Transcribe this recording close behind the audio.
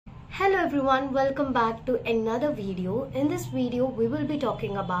Hello everyone, welcome back to another video. In this video, we will be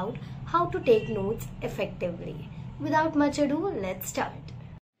talking about how to take notes effectively. Without much ado, let's start.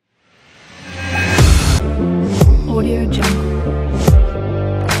 Audio Jungle.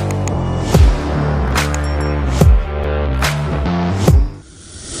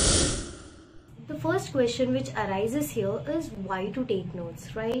 The first question which arises here is why to take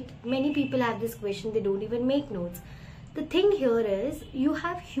notes, right? Many people have this question, they don't even make notes. The thing here is you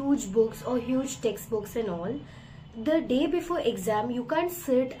have huge books or huge textbooks and all. The day before exam, you can't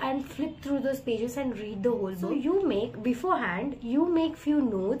sit and flip through those pages and read the whole book. So you make beforehand, you make few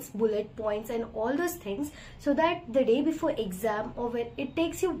notes, bullet points and all those things so that the day before exam or when it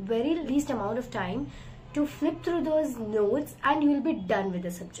takes you very least amount of time to flip through those notes and you will be done with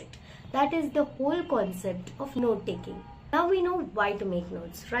the subject. That is the whole concept of note taking. Now we know why to make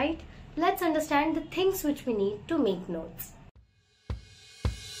notes, right? Let's understand the things which we need to make notes.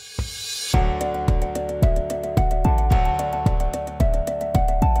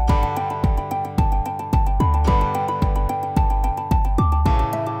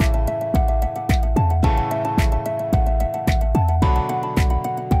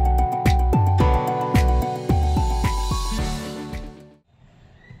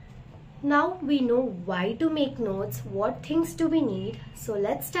 Now we know why to make notes, what things do we need. So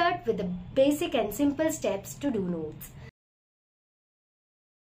let's start with the basic and simple steps to do notes.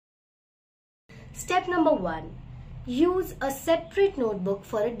 Step number 1. Use a separate notebook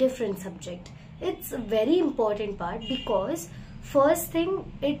for a different subject. It's a very important part because first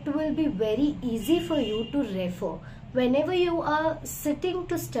thing, it will be very easy for you to refer. Whenever you are sitting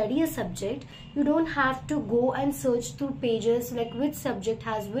to study a subject, you don't have to go and search through pages like which subject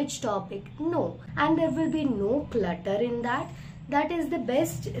has which topic. No. And there will be no clutter in that. That is the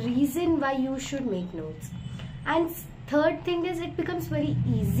best reason why you should make notes. And third thing is it becomes very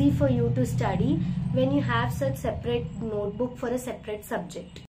easy for you to study when you have such separate notebook for a separate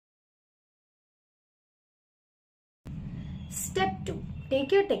subject. Step 2.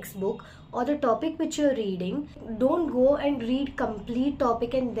 Take your textbook or the topic which you're reading. Don't go and read complete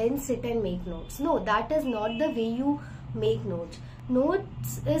topic and then sit and make notes. No, that is not the way you make notes.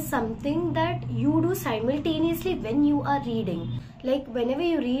 Notes is something that you do simultaneously when you are reading. Like whenever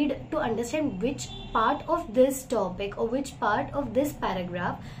you read, to understand which part of this topic or which part of this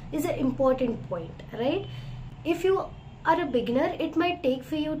paragraph is an important point, right? If you are a beginner, it might take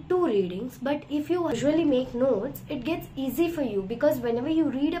for you 2 readings, but if you usually make notes, it gets easy for you because whenever you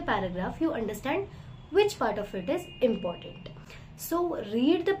read a paragraph, you understand which part of it is important. So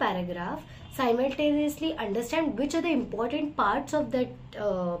read the paragraph, simultaneously understand which are the important parts of that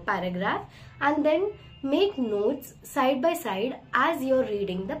paragraph, and then make notes side by side as you're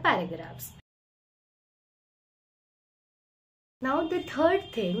reading the paragraphs. Now the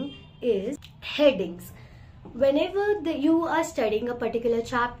third thing is headings. Whenever you are studying a particular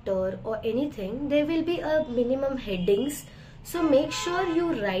chapter or anything, there will be a minimum headings. So make sure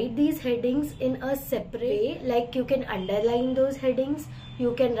you write these headings in a separate way. Like you can underline those headings,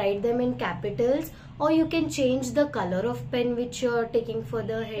 you can write them in capitals, or you can change the color of pen which you are taking for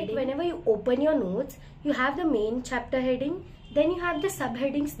the heading. Whenever you open your notes, you have the main chapter heading, then you have the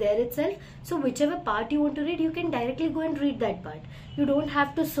subheadings there itself. So whichever part you want to read, you can directly go and read that part. You don't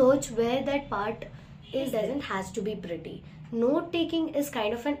have to search where that part is. Doesn't has to be pretty. Note taking is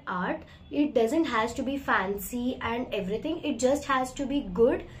kind of an art. It doesn't has to be fancy and everything. It just has to be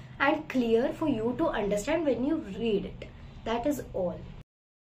good and clear for you to understand when you read it. That is all.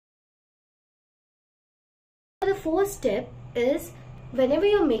 The fourth step is whenever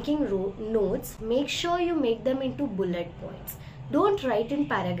you're making notes, make sure you make them into bullet points. Don't write in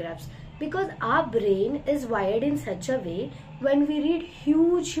paragraphs because our brain is wired in such a way when we read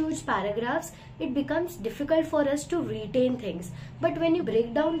huge paragraphs, it becomes difficult for us to retain things. But when you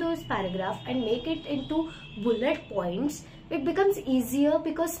break down those paragraphs and make it into bullet points, it becomes easier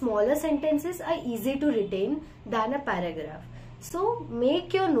because smaller sentences are easy to retain than a paragraph. So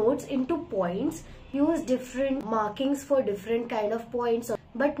make your notes into points, use different markings for different kind of points,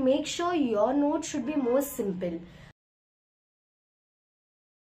 but make sure your notes should be more simple.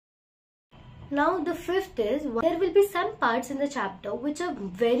 Now the fifth is, there will be some parts in the chapter which are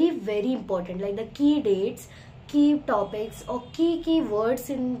very important, like the key dates, key topics or key words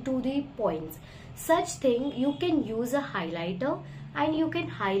into the points. Such thing you can use a highlighter and you can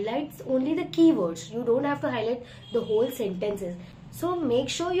highlight only the keywords. You don't have to highlight the whole sentences. So make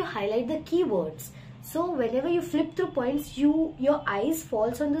sure you highlight the keywords. So whenever you flip through points, your eyes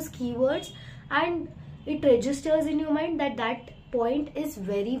falls on those keywords and it registers in your mind that that point is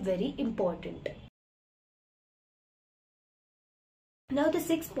very important. Now the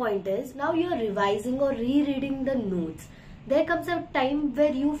sixth point is, now you are revising or rereading the notes. There comes a time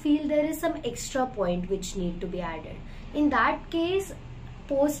where you feel there is some extra point which need to be added. In that case,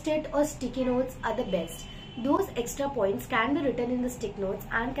 post-it or sticky notes are the best. Those extra points can be written in the stick notes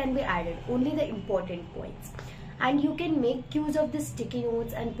and can be added, only the important points. And you can make use of the sticky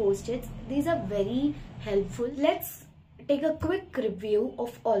notes and post-its. These are very helpful. Let's take a quick review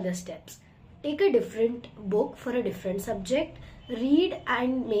of all the steps. Take a different book for a different subject. Read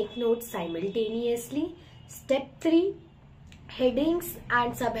and make notes simultaneously. Step 3. Headings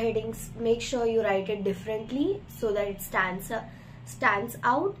and subheadings. Make sure you write it differently so that it stands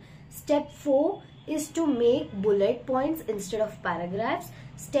out. Step 4 is to make bullet points instead of paragraphs.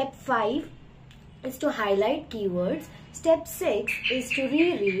 Step 5 is to highlight keywords. Step 6 is to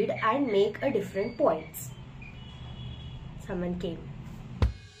reread and make a different points. Someone came.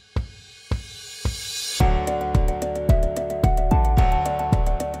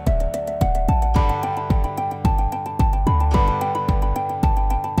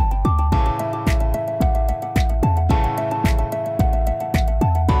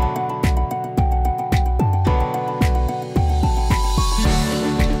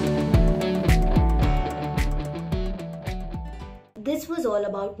 This was all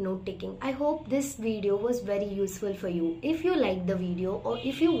about note taking. I hope this video was very useful for you. If you liked the video or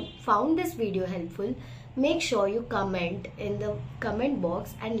if you found this video helpful, make sure you comment in the comment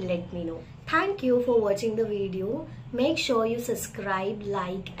box and let me know. Thank you for watching the video. Make sure you subscribe,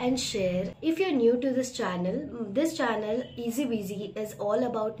 like and share. If you're new to this channel Easywezy is all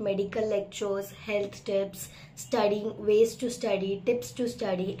about medical lectures, health tips, studying, ways to study, tips to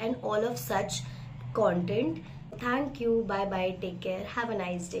study and all of such content. Thank you. Bye bye. Take care. Have a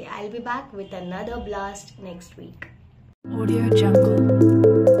nice day. I'll be back with another blast next week. Audio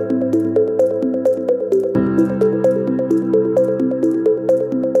Jungle.